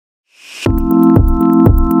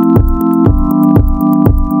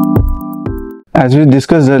As we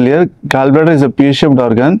discussed earlier, gallbladder is a pear-shaped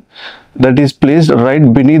organ that is placed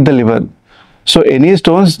right beneath the liver. So any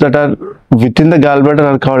stones that are within the gallbladder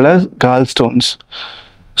are called as gallstones.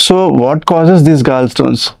 So what causes these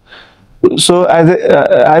gallstones? So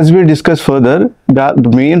as we discuss further,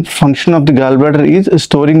 the main function of the gallbladder is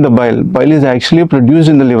storing the bile. Bile is actually produced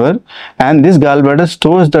in the liver, and this gallbladder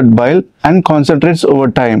stores that bile and concentrates over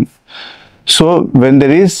time. So when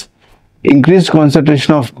there is increased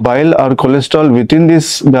concentration of bile or cholesterol within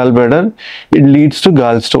this gallbladder, it leads to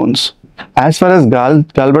gallstones. As far as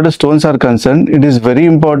gallbladder stones are concerned, it is very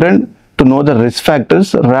important to know the risk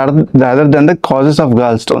factors rather than the causes of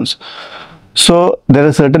gallstones. So there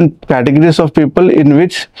are certain categories of people in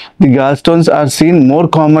which the gallstones are seen more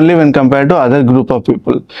commonly when compared to other group of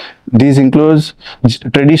people. These includes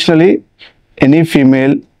traditionally any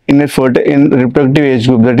female in reproductive age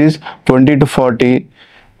group, that is 20 to 40,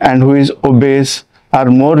 and who is obese, are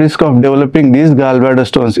more risk of developing these gallbladder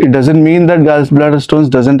stones. It doesn't mean that gallbladder stones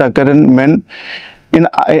doesn't occur in men,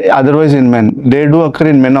 otherwise in men. They do occur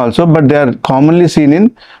in men also, but they are commonly seen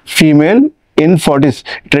in female in 40s.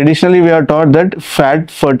 Traditionally, we are taught that fat,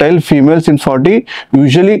 fertile females in 40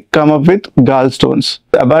 usually come up with gallstones.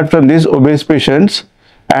 Apart from these obese patients,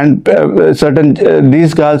 and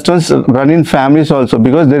these gallstones run in families also,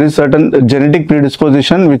 because there is certain genetic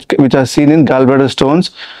predisposition which are seen in gallbladder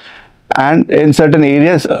stones. And in certain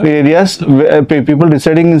areas people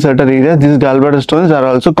residing in certain areas, these gallbladder stones are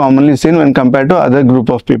also commonly seen when compared to other group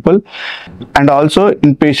of people. And also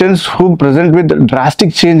in patients who present with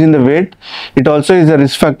drastic change in the weight, it also is a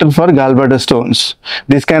risk factor for gallbladder stones.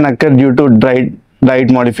 This can occur due to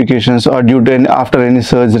diet modifications or due to after any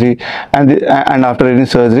surgery, and after any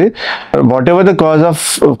surgery, whatever the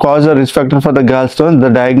cause or risk factor for the gallstones, the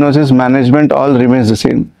diagnosis, management all remains the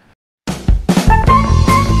same.